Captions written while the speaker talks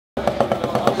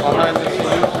behind the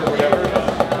scenes or whatever.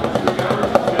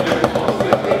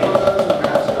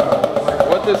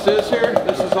 What this is here,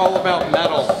 this is all about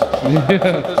metal. That's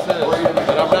what this is,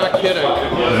 and I'm not kidding.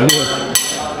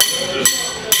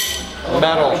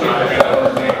 Metal.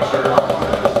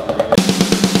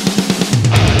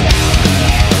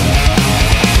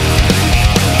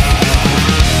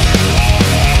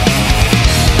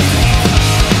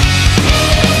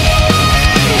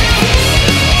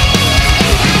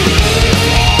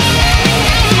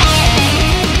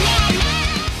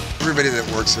 Everybody that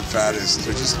works at Fat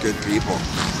they're just good people.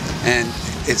 And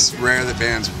it's rare that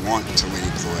bands want to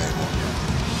leave the label.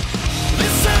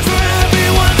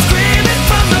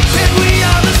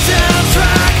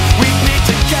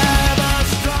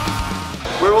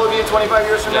 Where will it be in 25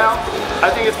 years from now?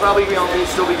 I think it's probably going to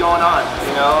still be going on.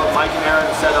 You know, Mike and Aaron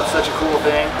set up such a cool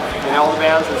thing. And all the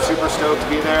bands are super stoked to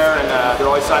be there, and they're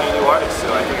always signing new artists.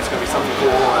 So I think it's going to be something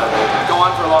cool that'll go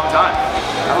on for a long time.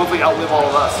 And hopefully outlive all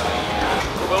of us.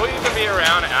 Will we even be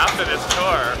around after this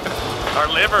tour? Our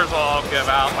livers will all give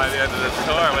out by the end of this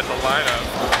tour with the lineup.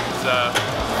 So,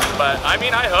 but I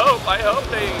mean, I hope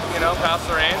they, you know, pass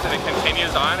the reins and it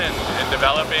continues on and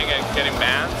developing and getting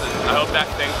bands. And I hope that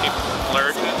thing keeps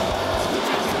flourishing.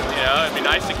 You know, it'd be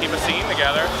nice to keep a scene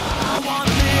together. I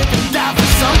want to live and die for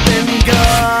something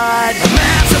good.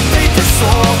 Emancipate the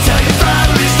soul, tell your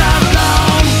brother he's not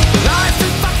alone. Life's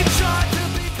too fucking short to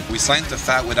be. We signed to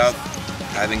Fat without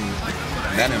having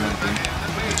met him, I think,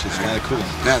 which is kind of cool.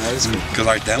 Yeah, that is cool. Because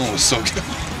our demo was so good.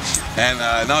 And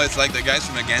no, it's like the guys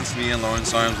from Against Me and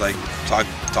Lawrence Arms like talk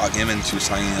him into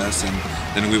signing us, and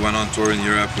then we went on tour in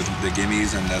Europe with the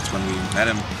Gimmies, and that's when we met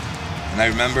him. And I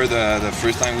remember the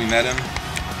first time we met him,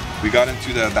 we got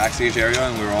into the backstage area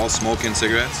and we were all smoking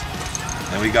cigarettes.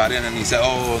 And we got in and he said,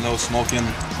 "Oh, no smoking,"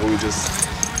 so we just...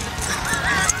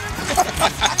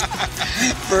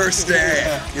 First day.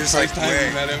 You're just like, First time wait,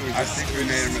 we met him, I think we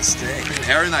made a mistake.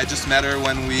 Erin, I just met her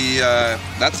when we,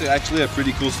 that's actually a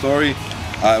pretty cool story.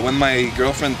 When my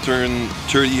girlfriend turned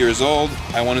 30 years old,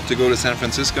 I wanted to go to San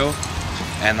Francisco,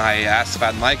 and I asked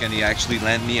Fat Mike, and he actually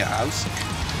lent me a house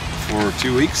for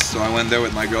 2 weeks. So I went there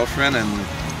with my girlfriend, and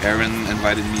Erin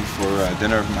invited me for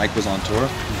dinner. Mike was on tour.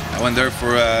 I went there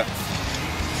for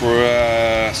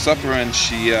supper, and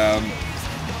she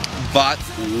bought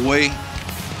way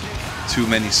too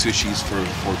many sushis for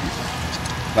 4 people.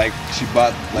 Like, she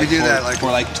bought like,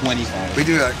 for like 25. We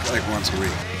do that like once a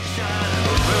week.